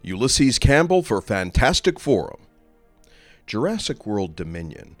Ulysses Campbell for Fantastic Forum. Jurassic World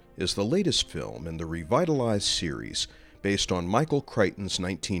Dominion is the latest film in the revitalized series based on Michael Crichton's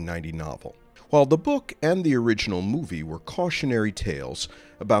 1990 novel. While the book and the original movie were cautionary tales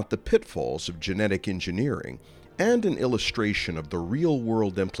about the pitfalls of genetic engineering and an illustration of the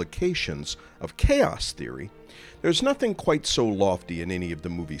real-world implications of chaos theory, there's nothing quite so lofty in any of the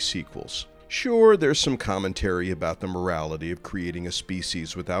movie sequels. Sure, there's some commentary about the morality of creating a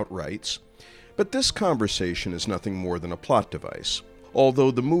species without rights, but this conversation is nothing more than a plot device.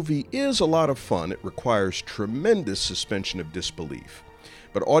 Although the movie is a lot of fun, it requires tremendous suspension of disbelief.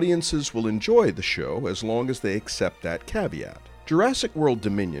 But audiences will enjoy the show as long as they accept that caveat. Jurassic World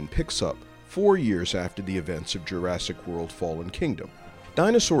Dominion picks up 4 years after the events of Jurassic World Fallen Kingdom.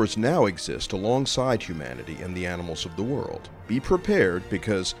 Dinosaurs now exist alongside humanity and the animals of the world. Be prepared,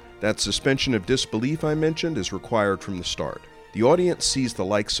 because that suspension of disbelief I mentioned is required from the start. The audience sees the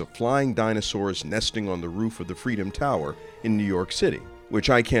likes of flying dinosaurs nesting on the roof of the Freedom Tower in New York City,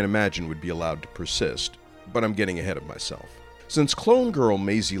 which I can't imagine would be allowed to persist, but I'm getting ahead of myself. Since clone girl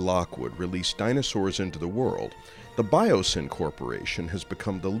Maisie Lockwood released dinosaurs into the world, the Biosyn Corporation has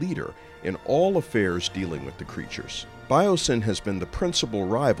become the leader in all affairs dealing with the creatures. Biosyn has been the principal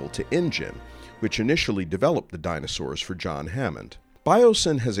rival to InGen, which initially developed the dinosaurs for John Hammond.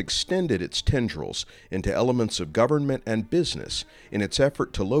 Biosyn has extended its tendrils into elements of government and business in its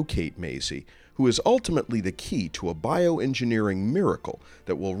effort to locate Maisie, who is ultimately the key to a bioengineering miracle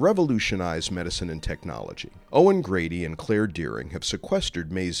that will revolutionize medicine and technology. Owen Grady and Claire Dearing have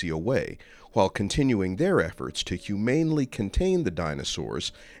sequestered Maisie away while continuing their efforts to humanely contain the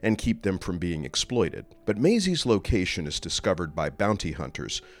dinosaurs and keep them from being exploited. But Maisie's location is discovered by bounty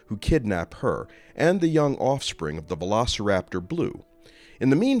hunters who kidnap her and the young offspring of the Velociraptor Blue. In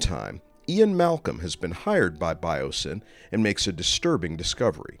the meantime, Ian Malcolm has been hired by Biosyn and makes a disturbing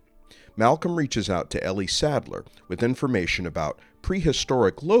discovery. Malcolm reaches out to Ellie Sadler with information about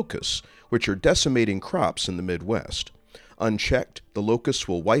prehistoric locusts, which are decimating crops in the Midwest. Unchecked, the locusts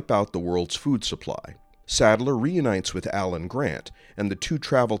will wipe out the world's food supply. Sadler reunites with Alan Grant, and the two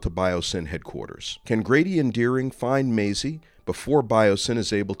travel to Biosyn headquarters. Can Grady and Dearing find Maisie before Biosyn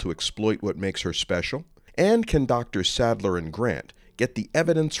is able to exploit what makes her special? And can Dr. Sadler and Grant get the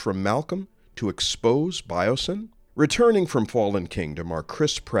evidence from Malcolm to expose Biosyn? Returning from Fallen Kingdom are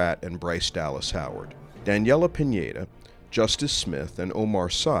Chris Pratt and Bryce Dallas Howard. Daniela Pineda, Justice Smith, and Omar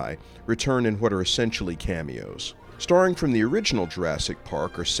Sy return in what are essentially cameos. Starring from the original Jurassic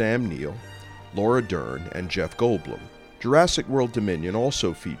Park are Sam Neill, Laura Dern, and Jeff Goldblum. Jurassic World Dominion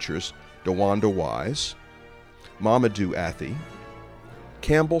also features DeWanda Wise, Mamadou Athie,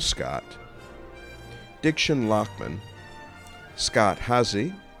 Campbell Scott, Dickson Lockman, Scott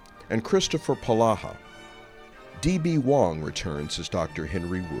Hazy, and Christopher Palaha. D.B. Wong returns as Dr.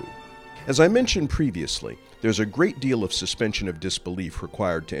 Henry Wu. As I mentioned previously, there's a great deal of suspension of disbelief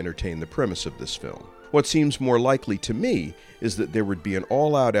required to entertain the premise of this film. What seems more likely to me is that there would be an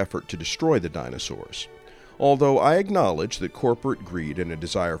all-out effort to destroy the dinosaurs. Although I acknowledge that corporate greed and a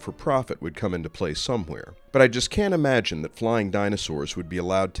desire for profit would come into play somewhere. But I just can't imagine that flying dinosaurs would be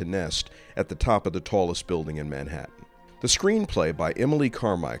allowed to nest at the top of the tallest building in Manhattan. The screenplay by Emily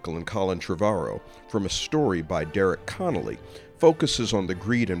Carmichael and Colin Trevorrow, from a story by Derek Connolly, focuses on the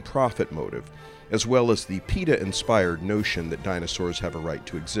greed and profit motive, as well as the PETA-inspired notion that dinosaurs have a right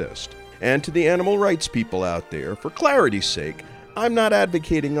to exist. And to the animal rights people out there, for clarity's sake, I'm not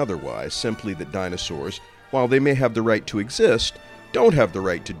advocating otherwise, simply that dinosaurs, while they may have the right to exist, don't have the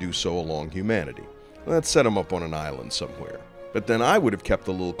right to do so along humanity. Let's set them up on an island somewhere. But then I would have kept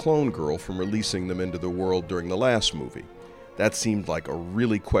the little clone girl from releasing them into the world during the last movie. That seemed like a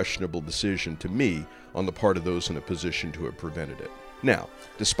really questionable decision to me on the part of those in a position to have prevented it. Now,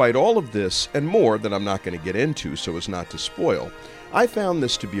 despite all of this and more that I'm not going to get into so as not to spoil, I found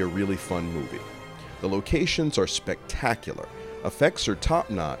this to be a really fun movie. The locations are spectacular, effects are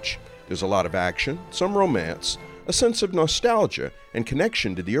top-notch, there's a lot of action, some romance, a sense of nostalgia and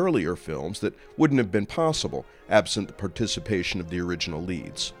connection to the earlier films that wouldn't have been possible absent the participation of the original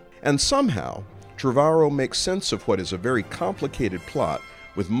leads. And somehow, Trevorrow makes sense of what is a very complicated plot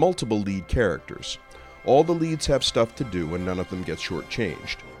with multiple lead characters. All the leads have stuff to do and none of them gets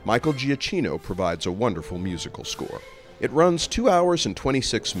shortchanged. Michael Giacchino provides a wonderful musical score. It runs 2 hours and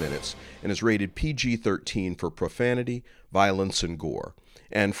 26 minutes and is rated PG-13 for profanity, violence, and gore,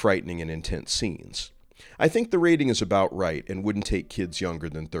 and frightening and intense scenes. I think the rating is about right and wouldn't take kids younger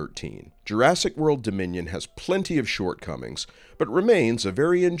than 13. Jurassic World Dominion has plenty of shortcomings, but remains a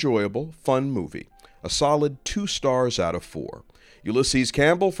very enjoyable, fun movie. A solid 2 stars out of 4. Ulysses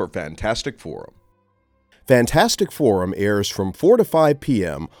Campbell for Fantastic Forum. Fantastic Forum airs from 4 to 5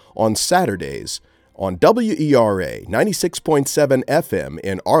 p.m. on Saturdays on WERA 96.7 FM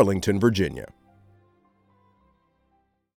in Arlington, Virginia.